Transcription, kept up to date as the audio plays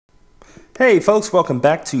Hey folks, welcome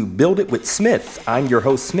back to Build It with Smith. I'm your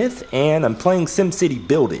host Smith and I'm playing SimCity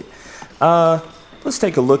Buildit. Let's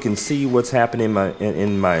take a look and see what's happening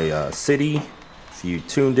in my city. If you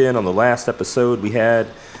tuned in on the last episode, we had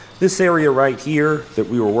this area right here that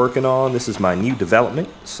we were working on. This is my new development,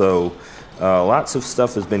 so lots of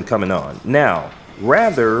stuff has been coming on. Now,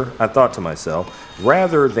 I thought to myself,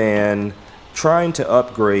 rather than trying to get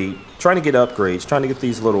upgrades, trying to get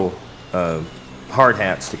these little hard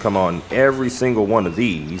hats to come on every single one of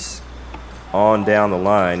these on down the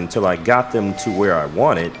line until I got them to where I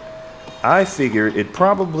wanted, I figured it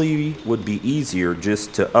probably would be easier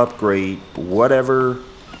just to upgrade whatever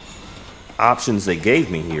options they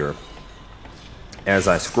gave me here as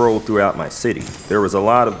I scrolled throughout my city. There was a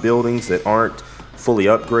lot of buildings that aren't fully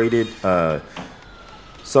upgraded.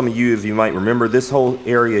 Some of you might remember, this whole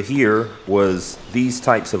area here was these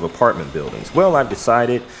types of apartment buildings. Well, I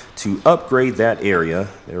decided to upgrade that area.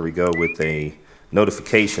 There we go, with a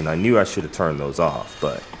notification. I knew I should have turned those off,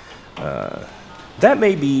 but that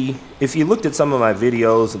may be, if you looked at some of my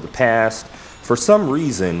videos of the past, for some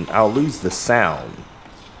reason I'll lose the sound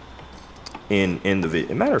in the video.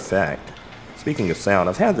 As a matter of fact, speaking of sound,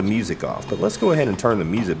 I've had the music off, but let's go ahead and turn the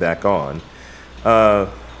music back on.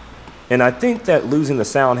 And I think that losing the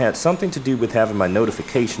sound had something to do with having my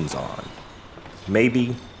notifications on.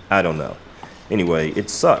 Maybe, I don't know. Anyway, it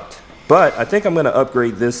sucked. But I think I'm going to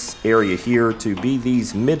upgrade this area here to be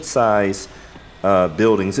these mid-size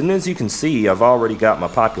buildings. And as you can see, I've already got my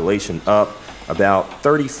population up about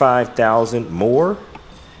 35,000 more.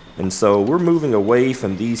 And so we're moving away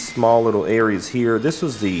from these small little areas here. This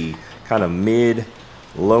was the kind of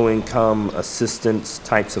low-income assistance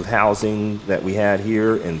types of housing that we had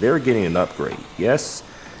here, and they're getting an upgrade. Yes.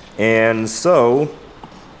 And so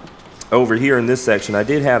over here in this section, I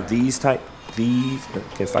did have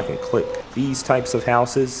if I can click, these types of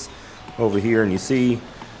houses over here, and you see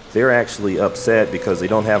they're actually upset because they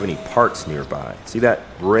don't have any parks nearby. See that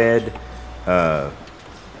red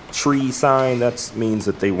tree sign? That means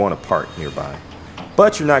that they want a park nearby,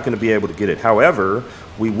 but you're not going to be able to get it. However,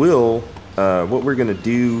 we will what we're going to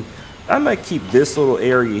do, I might keep this little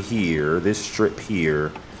area here, this strip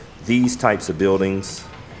here, these types of buildings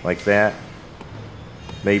like that,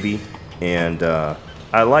 maybe. And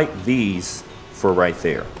I like these for right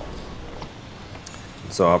there.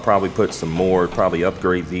 So I'll probably put some more, probably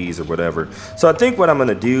upgrade these or whatever. So I think what I'm going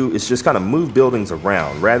to do is just kind of move buildings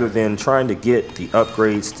around rather than trying to get the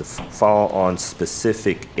upgrades to fall on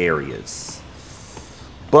specific areas.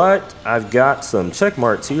 But I've got some check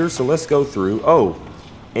marks here, so let's go through. Oh,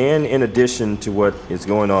 and in addition to what is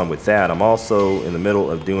going on with that, I'm also in the middle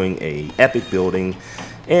of doing a epic building.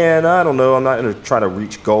 And I don't know, I'm not going to try to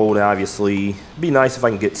reach gold, obviously. It'd be nice if I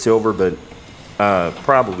can get silver, but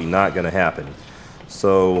probably not going to happen.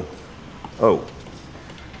 So,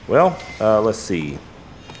 let's see.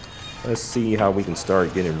 Let's see how we can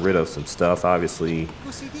start getting rid of some stuff. Obviously,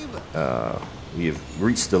 we've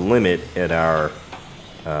reached the limit at our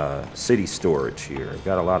city storage here.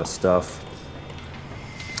 Got a lot of stuff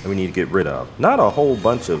that we need to get rid of. Not a whole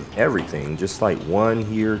bunch of everything, just like one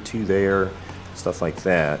here, two there, stuff like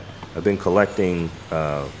that. I've been collecting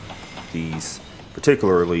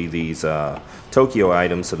particularly these Tokyo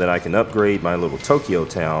items so that I can upgrade my little Tokyo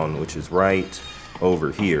town, which is right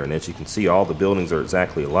over here. And as you can see, all the buildings are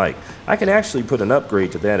exactly alike. I can actually put an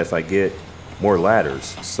upgrade to that if I get more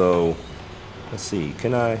ladders. So let's see,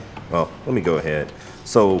 can I? Well, let me go ahead.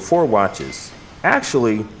 So 4 watches.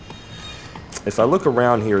 Actually, if I look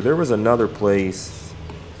around here, there was another place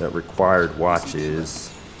that required watches.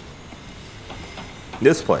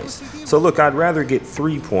 This place. So look, I'd rather get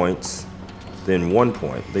 3 points than 1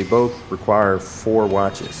 point. They both require 4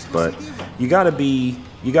 watches, but you gotta be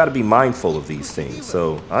mindful of these things.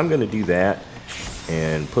 So I'm gonna do that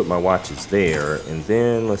and put my watches there, and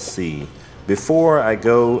then let's see. Before I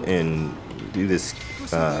go and do this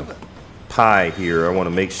pie here, I want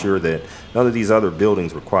to make sure that none of these other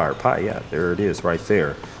buildings require pie. Yeah, there it is right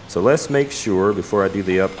there. So let's make sure before I do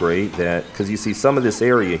the upgrade that, because you see some of this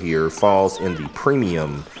area here falls in the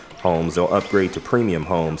premium homes. They'll upgrade to premium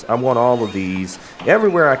homes. I want all of these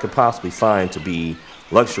everywhere I could possibly find to be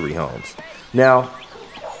luxury homes. Now,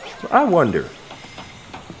 I wonder,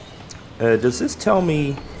 does this tell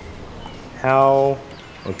me how?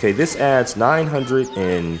 Okay, this adds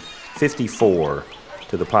 954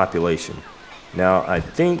 to the population. Now I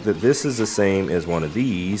think that this is the same as one of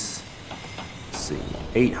these. Let's see,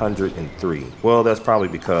 803. Well, that's probably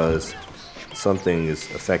because something is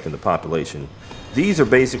affecting the population. These are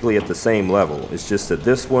basically at the same level. It's just that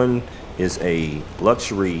this one is a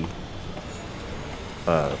luxury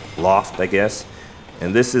loft, I guess,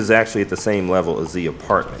 And this is actually at the same level as the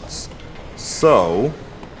apartments. So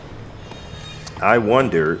I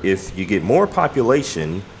wonder if you get more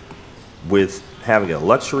population with having a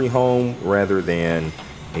luxury home rather than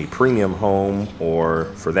a premium home, or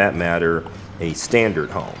for that matter, a standard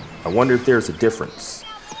home. I wonder if there's a difference.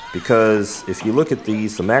 Because if you look at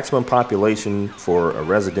these, the maximum population for a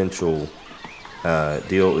residential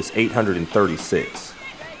deal is 836.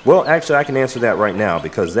 Well, actually, I can answer that right now,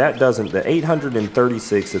 because that doesn't, the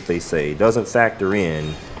 836 that they say doesn't factor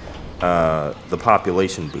in the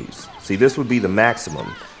population boost. See, this would be the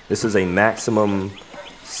maximum. This is a maximum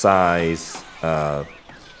size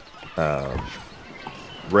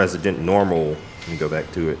normal, let me go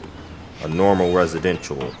back to it, a normal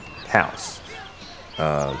residential house.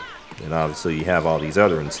 And obviously you have all these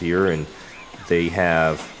other ones here, and they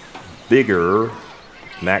have bigger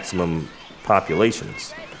maximum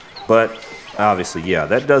populations. But obviously, yeah,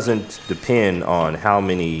 that doesn't depend on how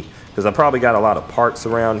many, because I probably got a lot of parks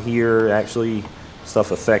around here, actually,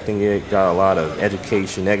 stuff affecting it, got a lot of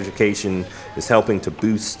education. Education is helping to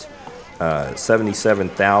boost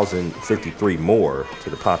 77,053 more to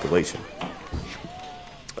the population.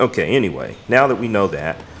 Okay, anyway, now that we know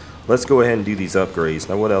that, let's go ahead and do these upgrades.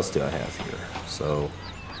 Now, what else do I have here? So,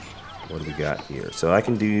 what do we got here? So, I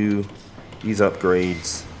can do these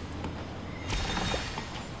upgrades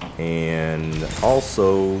and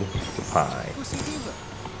also the pie.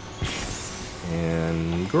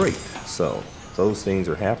 And great. So, those things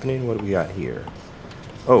are happening. What do we got here?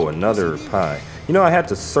 Oh, another pie. You know, I had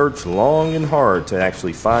to search long and hard to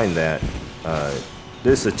actually find that.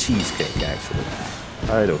 This is a cheesecake, actually.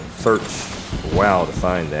 I had to search a while to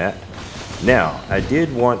find that. Now, I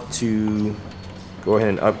did want to go ahead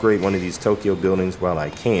and upgrade one of these Tokyo buildings while I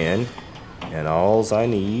can. And all I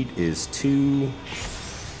need is two.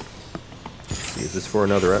 Let's see, is this for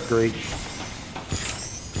another upgrade?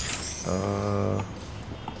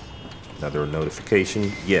 Another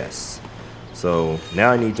notification. Yes. So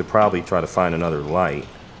now I need to probably try to find another light.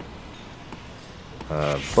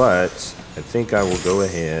 But I think I will go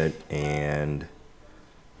ahead and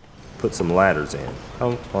put some ladders in.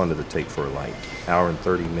 How long did it take for a light? Hour and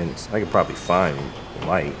 30 minutes. I could probably find a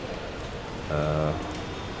light.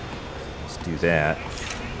 Let's do that.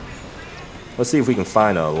 Let's see if we can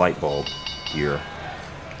find a light bulb here.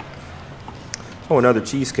 Oh, another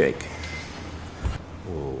cheesecake.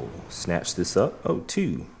 We'll snatch this up. Oh,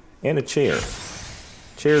 two. And a chair.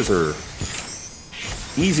 Chairs are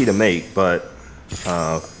easy to make, but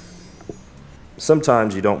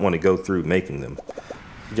sometimes you don't want to go through making them.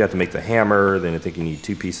 You have to make the hammer, then I think you need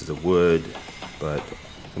 2 pieces of wood, but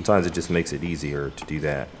sometimes it just makes it easier to do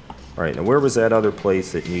that. All right, now where was that other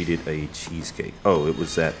place that needed a cheesecake? Oh, it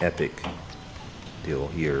was that epic deal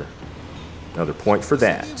here. Another point for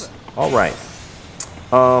that. All right.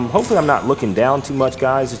 Hopefully I'm not looking down too much,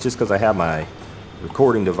 guys. It's just because I have my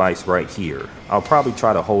recording device right here. I'll probably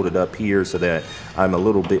try to hold it up here so that I'm a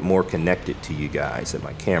little bit more connected to you guys and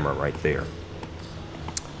my camera right there.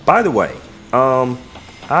 By the way,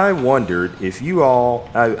 I wondered if you all,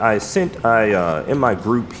 in my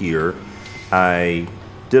group here, I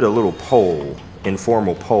did a little poll,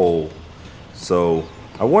 informal poll. So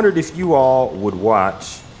I wondered if you all would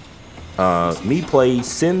watch me play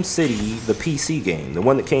SimCity, the PC game, the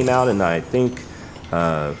one that came out in, I think,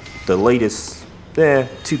 the latest,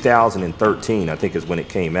 2013, I think is when it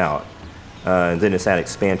came out. And then it's had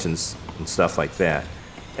expansions and stuff like that.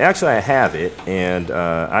 Actually, I have it, and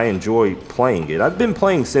I enjoy playing it. I've been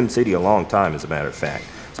playing SimCity a long time, as a matter of fact.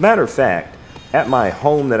 As a matter of fact, at my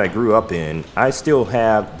home that I grew up in, I still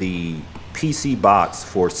have the PC box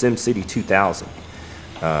for SimCity 2000.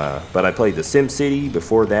 But I played the SimCity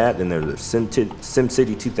before that, then there's the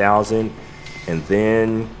SimCity 2000, and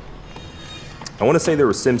then I want to say there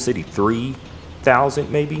was SimCity 3000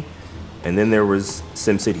 maybe, and then there was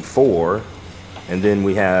SimCity 4. And then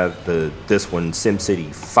we have this one,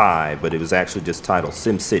 SimCity 5, but it was actually just titled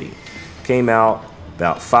SimCity. Came out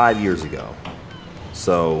about 5 years ago.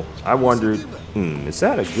 So I wondered, is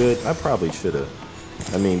that a good? I probably should have.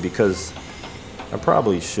 I mean, because I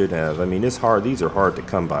probably should have. I mean, it's hard. These are hard to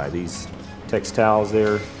come by. These textiles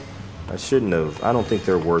there, I shouldn't have. I don't think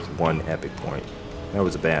they're worth 1 epic point. That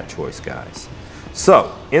was a bad choice, guys.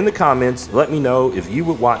 So in the comments, let me know if you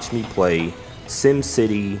would watch me play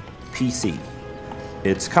SimCity PC.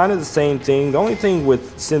 It's kind of the same thing. The only thing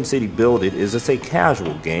with SimCity Buildit is it's a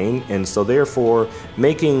casual game, and so therefore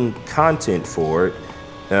making content for it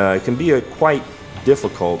can be quite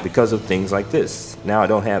difficult because of things like this. Now I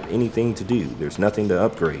don't have anything to do. There's nothing to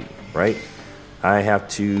upgrade, right? I have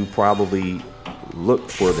to probably look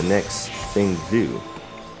for the next thing to do.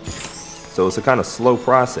 So it's a kind of slow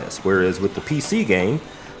process. Whereas with the PC game,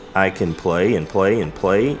 I can play and play and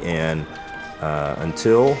play and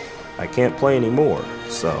until I can't play anymore.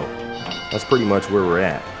 So that's pretty much where we're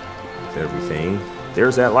at with everything.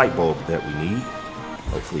 There's that light bulb that we need.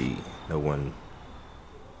 Hopefully no one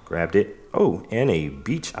grabbed it. Oh, and a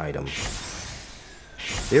beach item.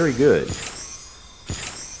 Very good.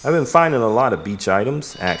 I've been finding a lot of beach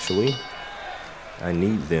items, actually. I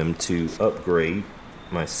need them to upgrade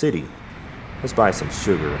my city. Let's buy some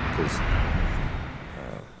sugar, because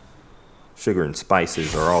sugar and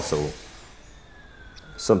spices are also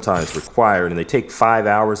sometimes required, and they take 5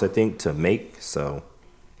 hours, I think, to make, so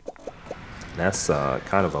that's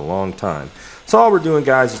kind of a long time. So all we're doing,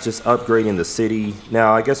 guys, is just upgrading the city.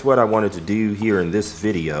 Now, I guess what I wanted to do here in this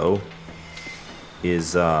video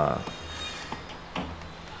is see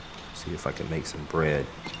if I can make some bread.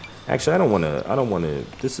 Actually, I don't want to,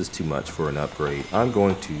 this is too much for an upgrade. I'm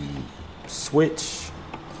going to switch,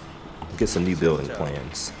 get some new building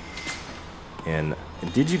plans. And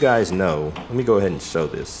did you guys know, let me go ahead and show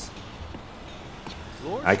this.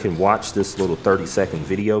 I can watch this little 30-second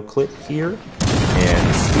video clip here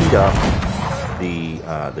and speed up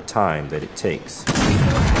the time that it takes for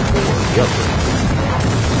the upgrade.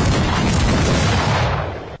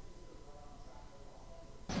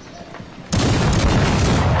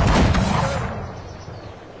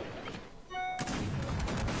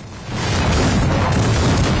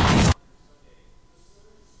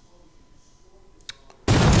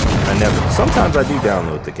 Sometimes I do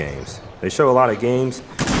download the games. They show a lot of games.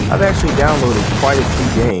 I've actually downloaded quite a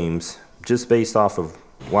few games just based off of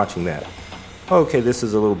watching that. Okay, this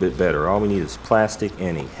is a little bit better. All we need is plastic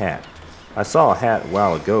and a hat. I saw a hat a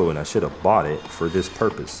while ago and I should have bought it for this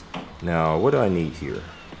purpose. Now, what do I need here?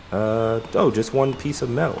 Oh, just one piece of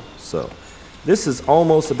metal. So, this is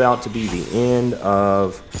almost about to be the end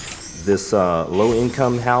of this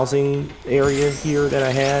low-income housing area here that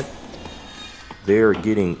I had. They're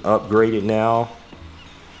getting upgraded now.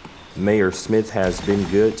 Mayor Smith has been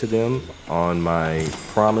good to them on my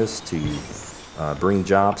promise to bring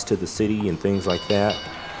jobs to the city and things like that.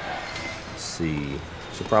 Let's see,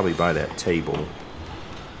 should probably buy that table.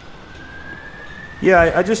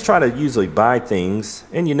 Yeah, I just try to usually buy things,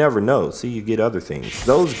 and you never know. See, you get other things.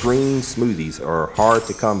 Those green smoothies are hard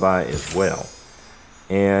to come by as well.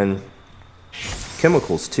 And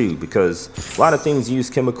chemicals too, because a lot of things use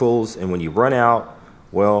chemicals, and when you run out,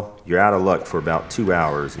 well, you're out of luck for about 2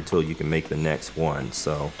 hours until you can make the next one.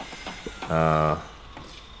 So let's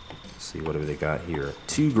see, what have they got here?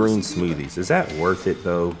 2 green smoothies. Is that worth it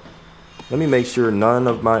though? Let me make sure none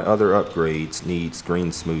of my other upgrades needs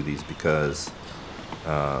green smoothies, because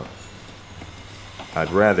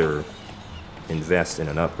I'd rather invest in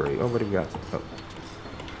an upgrade. Oh, what do we got? Oh.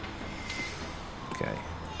 Okay,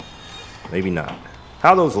 maybe not.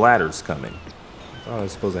 How are those ladders coming? Oh, I'm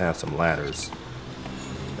supposed to have some ladders.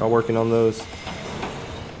 Y'all working on those?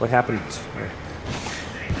 What happened? Okay.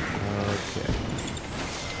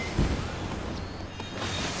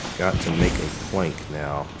 Got to make a plank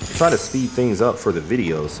now. I try to speed things up for the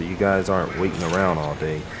video so you guys aren't waiting around all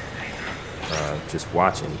day. Just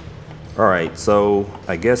watching. Alright, so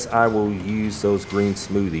I guess I will use those green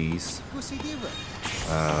smoothies.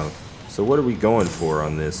 So what are we going for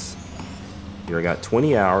on this? Here I got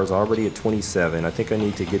 20 hours, already at 27. I think I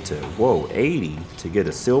need to get to, whoa, 80 to get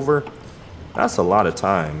a silver. That's a lot of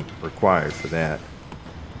time required for that.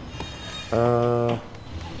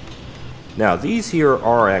 Now these here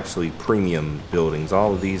are actually premium buildings.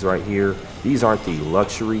 All of these right here, these aren't the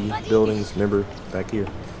luxury buildings. Remember back here?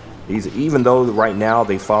 These, even though right now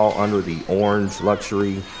they fall under the orange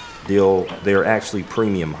luxury deal, they're actually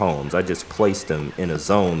premium homes. I just placed them in a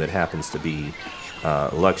zone that happens to be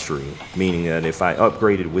luxury, meaning that if I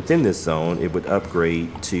upgraded within this zone, it would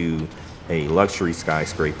upgrade to a luxury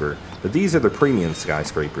skyscraper. But these are the premium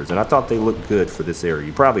skyscrapers, and I thought they looked good for this area.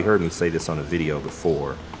 You probably heard me say this on a video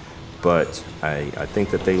before, but I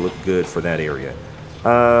think that they look good for that area.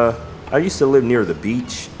 I used to live near the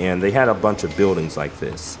beach, and they had a bunch of buildings like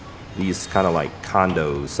this. These kind of like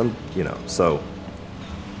condos, some, you know, so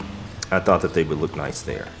I thought that they would look nice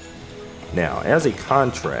there. Now, as a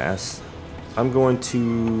contrast, I'm going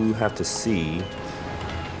to have to see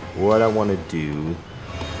what I want to do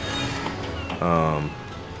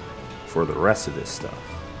for the rest of this stuff.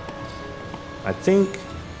 I think,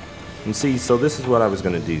 and see, so this is what I was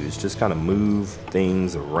going to do, is just kind of move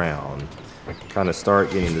things around, kind of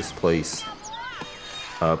start getting this place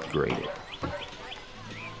upgraded.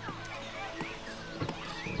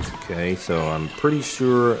 Okay, so I'm pretty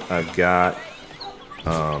sure I've got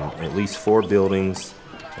at least 4 buildings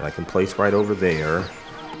that I can place right over there.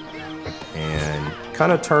 and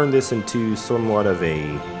kind of turn this into somewhat of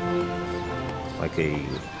a, like a,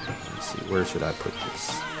 let's see, where should I put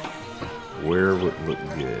this? Where would look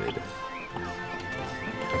good?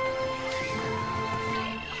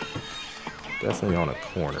 Definitely on a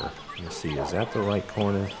corner. Let's see, is that the right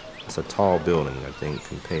corner? It's a tall building, I think,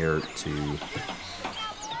 compared to...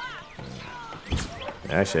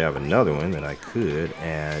 I actually have another one that I could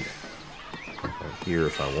add here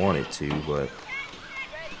if I wanted to, but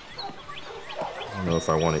I don't know if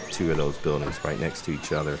I wanted two of those buildings right next to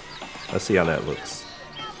each other. Let's see how that looks.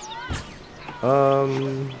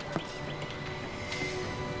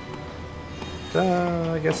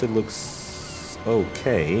 I guess it looks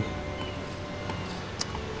okay.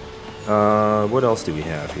 What else do we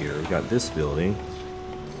have here? We got this building.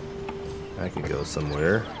 That could go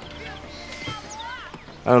somewhere.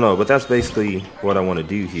 I don't know, but that's basically what I want to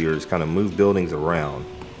do here, is kind of move buildings around.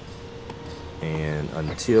 And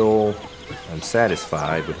until I'm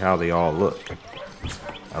satisfied with how they all look.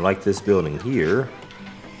 I like this building here.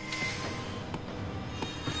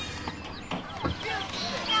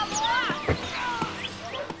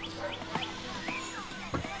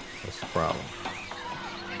 What's the problem?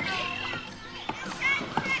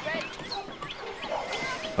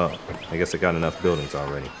 Oh, I guess I got enough buildings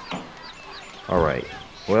already. Alright,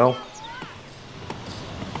 well,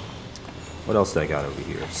 what else did I got over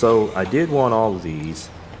here? So, I did want all of these.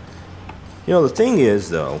 You know, the thing is,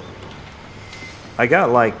 though, I got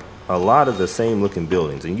like a lot of the same looking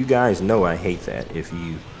buildings, and you guys know I hate that if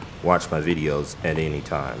you watch my videos at any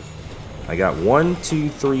time. I got 1, 2,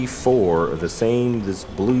 3, 4 of the same, this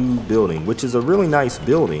blue building, which is a really nice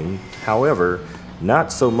building. However,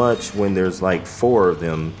 not so much when there's like 4 of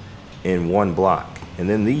them in one block. And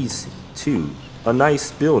then these two, a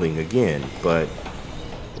nice building again, but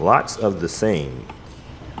lots of the same.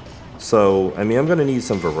 So, I mean, I'm gonna need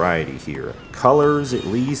some variety here. Colors at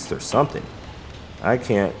least, or something. I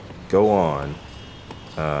can't go on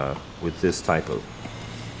with this type of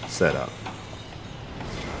setup.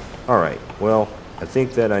 Alright, well, I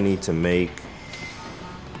think that I need to make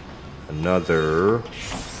another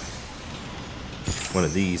one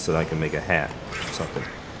of these so that I can make a hat or something.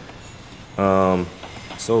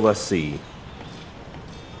 So let's see.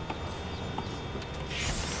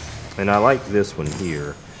 And I like this one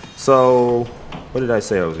here. So, what did I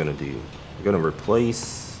say I was going to do? I'm going to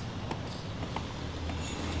replace...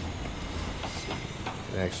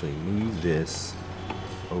 actually move this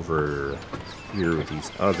over here with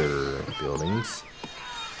these other buildings.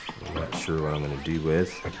 I'm not sure what I'm going to do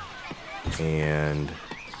with. And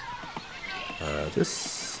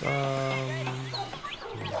this... how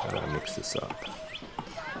do I mix this up?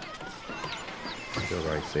 Go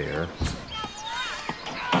right there.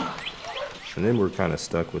 And then we're kind of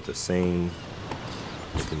stuck with the same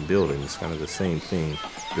looking buildings, kind of the same thing.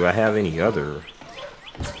 Do I have any other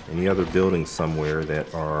buildings somewhere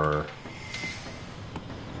that are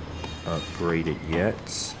upgraded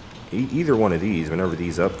yet? Either one of these, whenever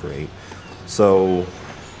these upgrade. So,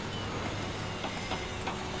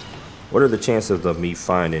 what are the chances of me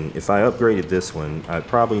finding, if I upgraded this one, I'd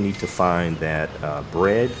probably need to find that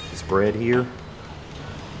this bread here.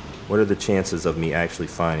 What are the chances of me actually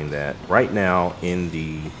finding that right now in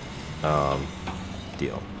the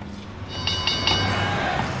deal?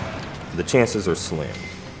 The chances are slim.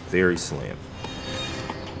 Very slim.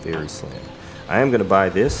 Very slim. I am going to buy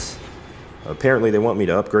this. Apparently they want me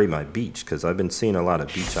to upgrade my beach because I've been seeing a lot of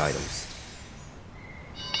beach items.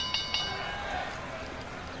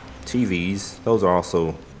 TVs. Those are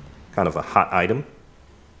also kind of a hot item.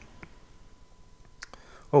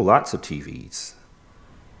 Oh, lots of TVs.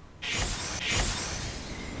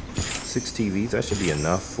 6 TVs, that should be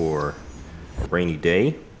enough for a rainy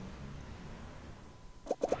day.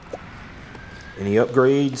 Any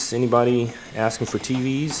upgrades? Anybody asking for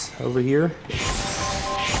TVs over here?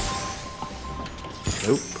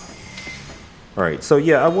 Nope. Alright, so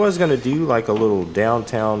yeah, I was gonna do like a little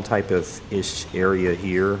downtown type of ish area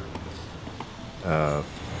here.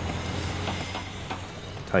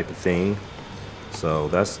 Type of thing. So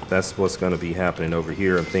that's what's gonna be happening over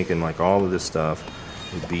here. I'm thinking like all of this stuff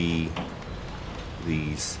would be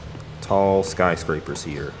these tall skyscrapers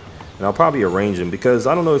here. And I'll probably arrange them because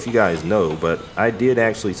I don't know if you guys know, but I did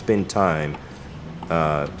actually spend time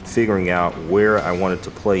figuring out where I wanted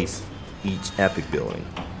to place each epic building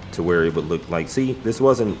to where it would look like. See, this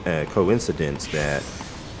wasn't a coincidence that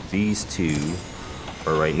these two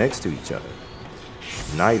are right next to each other.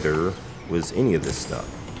 Neither was any of this stuff.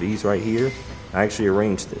 These right here, I actually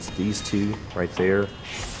arranged this. These two right there,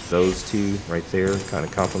 those two right there kind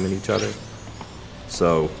of complement each other.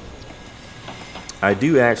 So I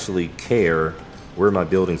do actually care where my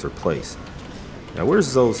buildings are placed. Now,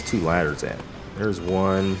 where's those 2 ladders at? There's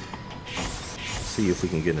one. Let's see if we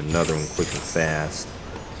can get another one quick and fast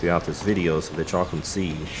throughout this video so that y'all can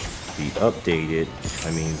see the updated,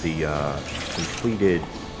 the completed,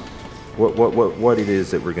 what it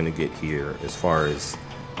is that we're going to get here as far as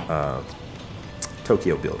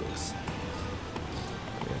Tokyo buildings.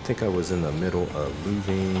 I think I was in the middle of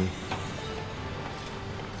moving.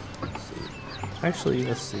 Let's see. Actually,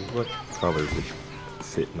 let's see what colors would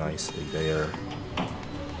fit nicely there. I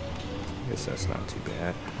guess that's not too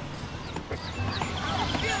bad.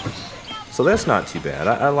 So that's not too bad.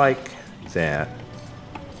 I like that.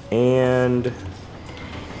 And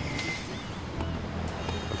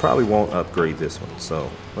I probably won't upgrade this one. So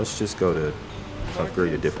let's just go to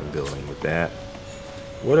upgrade a different building with that.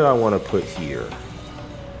 What do I want to put here?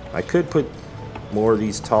 I could put more of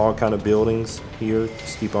these tall kind of buildings here.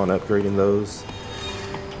 Just keep on upgrading those.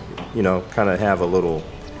 You know, kind of have a little.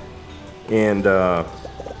 And I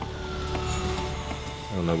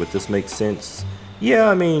don't know, but this makes sense. Yeah,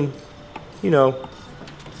 I mean, you know,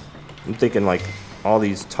 I'm thinking like all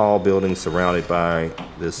these tall buildings surrounded by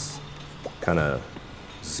this kind of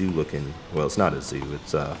zoo looking, well, it's not a zoo,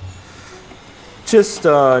 it's just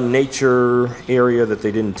a nature area that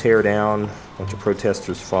they didn't tear down. A bunch of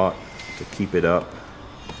protesters fought to keep it up,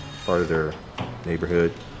 part of their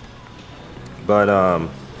neighborhood. But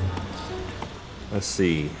let's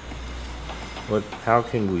see, how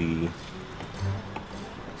can we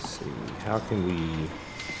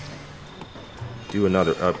do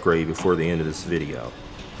another upgrade before the end of this video?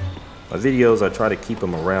 My videos, I try to keep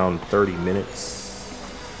them around 30 minutes.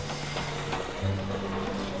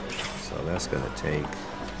 So that's going to take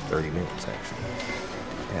 30 minutes actually.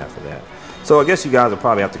 Half of that. So I guess you guys will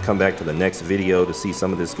probably have to come back to the next video to see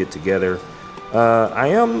some of this get together. I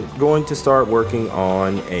am going to start working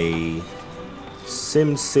on a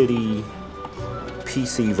SimCity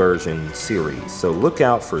PC version series. So look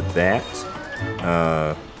out for that.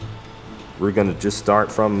 We're going to just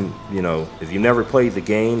start from, you know, if you've never played the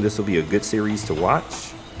game, this will be a good series to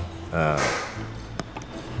watch.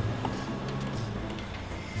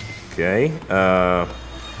 Okay.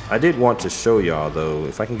 I did want to show y'all, though,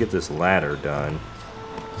 if I can get this ladder done.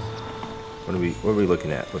 What are we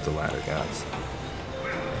looking at with the ladder, guys?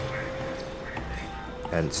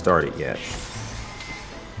 Hadn't started yet.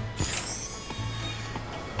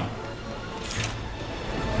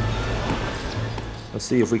 Let's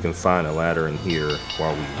see if we can find a ladder in here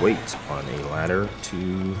while we wait on a ladder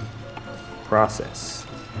to process.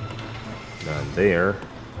 Done there.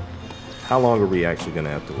 How long are we actually going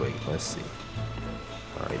to have to wait? Let's see.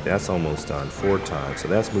 Alright, that's almost done 4 times, so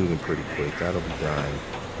that's moving pretty quick. That'll be done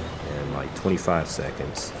in like 25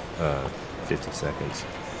 seconds, 50 seconds.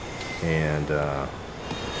 And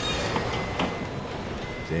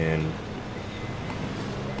then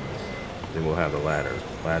we'll have the ladder.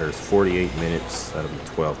 Ladder's 48 minutes, that'll be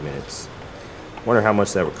 12 minutes. Wonder how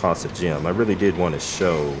much that would cost a gem. I really did want to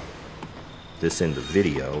show this in the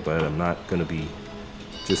video, but I'm not going to be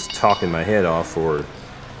just talking my head off for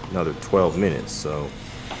another 12 minutes. So,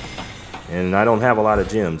 and I don't have a lot of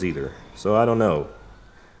gems either, so I don't know.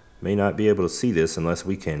 May not be able to see this unless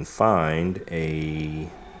we can find a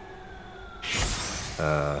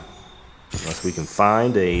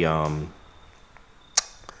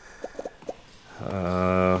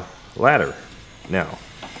ladder. Now,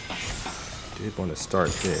 I did want to start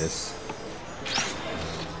this.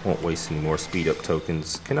 Won't waste any more speed up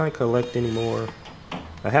tokens. Can I collect any more?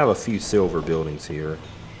 I have a few silver buildings here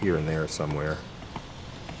and there somewhere.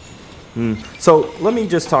 So let me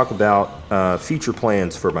just talk about future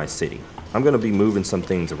plans for my city. I'm going to be moving some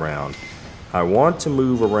things around. I want to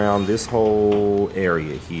move around this whole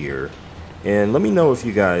area here, and let me know if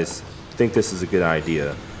you guys think this is a good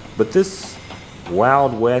idea. But this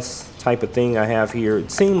Wild West type of thing I have here,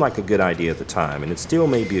 it seemed like a good idea at the time, and it still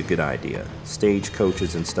may be a good idea.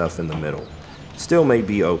 Stagecoaches and stuff in the middle still may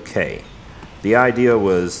be okay. The idea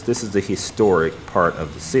was this is the historic part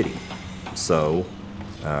of the city, so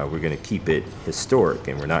we're going to keep it historic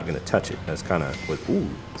and we're not going to touch it. That's kind of what, ooh,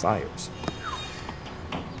 fires.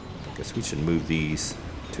 I guess we should move these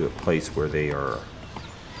to a place where they are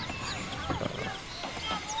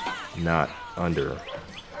not under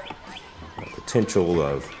potential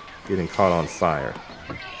of getting caught on fire.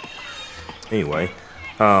 Anyway,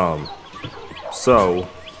 so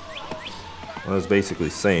what I was basically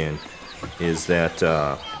saying is that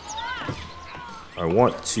I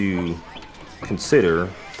want to consider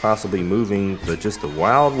possibly moving just the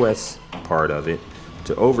Wild West part of it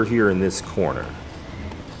to over here in this corner.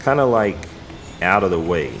 Kind of like out of the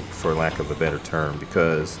way, for lack of a better term,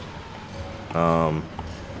 because I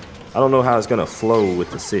don't know how it's gonna flow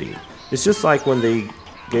with the city. It's just like when they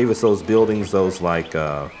gave us those buildings, those like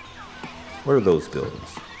what are those buildings?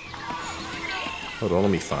 Hold on,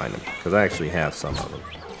 let me find them, because I actually have some of them.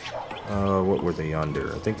 What were they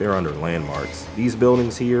under? I think they're under landmarks. These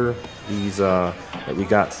buildings here, these that we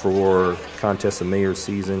got for Contest of Mayor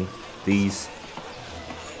season, these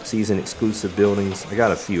season exclusive buildings, I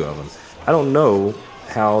got a few of them. I don't know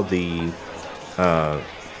how the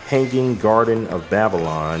Hanging Garden of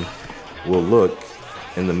Babylon will look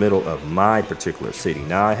in the middle of my particular city.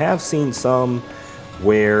 Now, I have seen some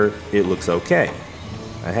where it looks okay.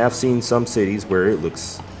 I have seen some cities where it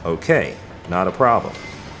looks okay, not a problem.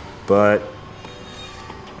 But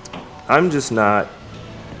I'm just not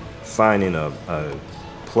finding a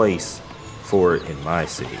place for it in my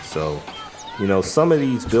city. So, you know, some of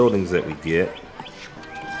these buildings that we get,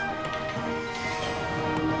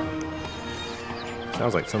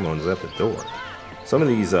 sounds like someone's at the door. Some of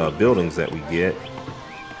these buildings that we get,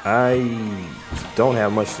 I don't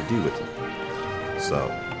have much to do with them. So,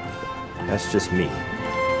 that's just me.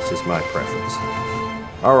 It's just my preference.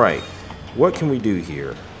 Alright, what can we do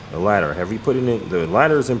here? The ladder, have we put it in? The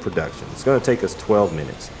ladder is in production. It's going to take us 12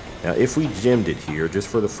 minutes. Now, if we gemmed it here, just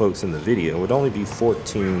for the folks in the video, it would only be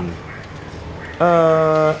 14.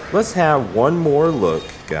 Let's have one more look,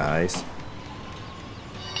 guys.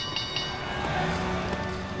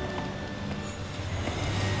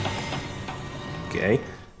 Okay,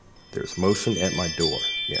 there's motion at my door.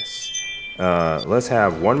 Yes. Let's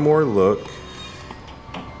have one more look,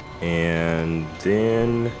 and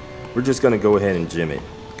then we're just going to go ahead and gem it.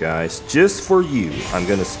 Guys, just for you, I'm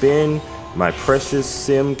gonna spend my precious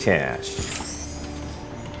sim cash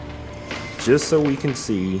just so we can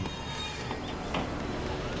see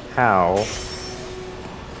how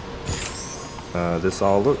this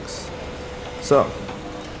all looks. So,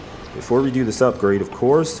 before we do this upgrade, of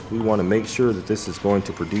course, we want to make sure that this is going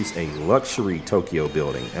to produce a luxury Tokyo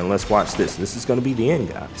building. And let's watch this. This is going to be the end,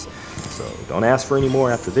 guys. So, don't ask for any more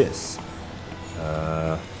after this.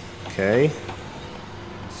 Okay.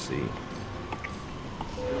 See.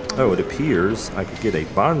 Oh, it appears I could get a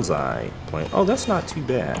bonsai plant. Oh, that's not too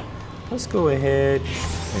bad. Let's go ahead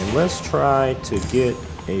and let's try to get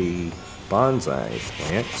a bonsai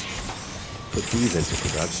plant. Put these into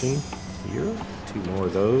production here. 2 more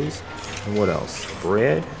of those. And what else?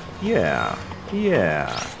 Bread? Yeah.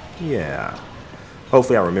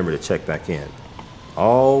 Hopefully I'll remember to check back in.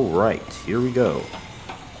 All right, here we go.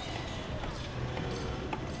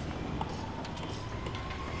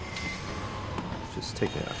 Just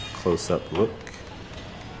taking a close-up look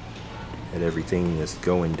at everything that's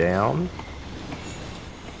going down.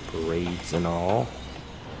 Parades and all.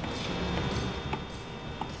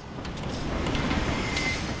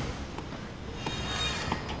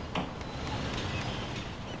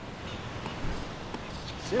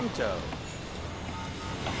 Simto.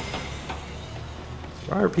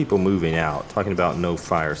 Why are people moving out, talking about no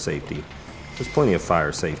fire safety? There's plenty of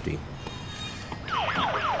fire safety.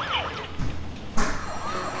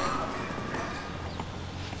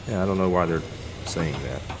 Yeah, I don't know why they're saying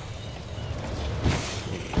that.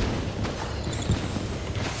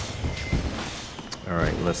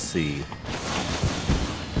 Alright, let's see.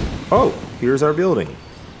 Oh, here's our building.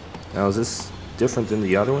 Now, is this different than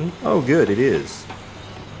the other one? Oh, good, it is.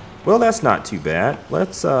 Well, that's not too bad.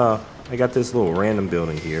 Let's, I got this little random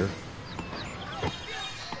building here.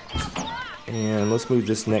 And let's move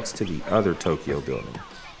this next to the other Tokyo building.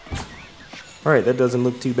 Alright, that doesn't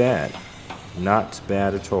look too bad. Not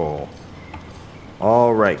bad at all.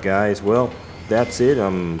 Alright, guys. Well, that's it.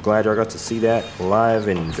 I'm glad y'all got to see that live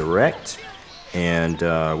and direct. And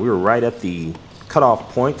we were right at the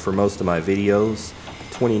cutoff point for most of my videos.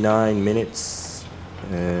 29 minutes.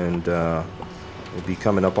 And we'll be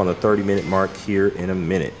coming up on the 30-minute mark here in a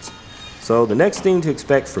minute. So the next thing to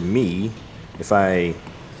expect from me, if I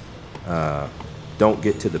don't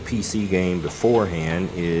get to the PC game beforehand,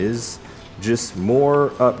 is just more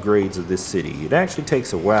upgrades of this city. It actually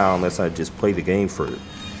takes a while unless I just play the game for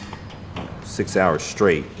 6 hours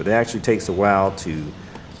straight, but it actually takes a while to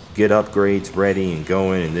get upgrades ready and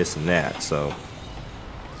going and this and that. So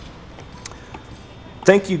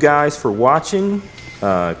thank you guys for watching.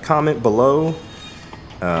 Comment below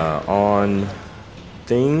on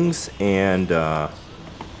things, and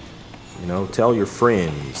you know, tell your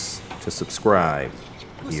friends to subscribe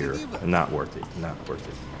here. Not worth it. Not worth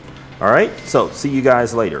it. All right, so see you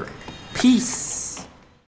guys later. Peace.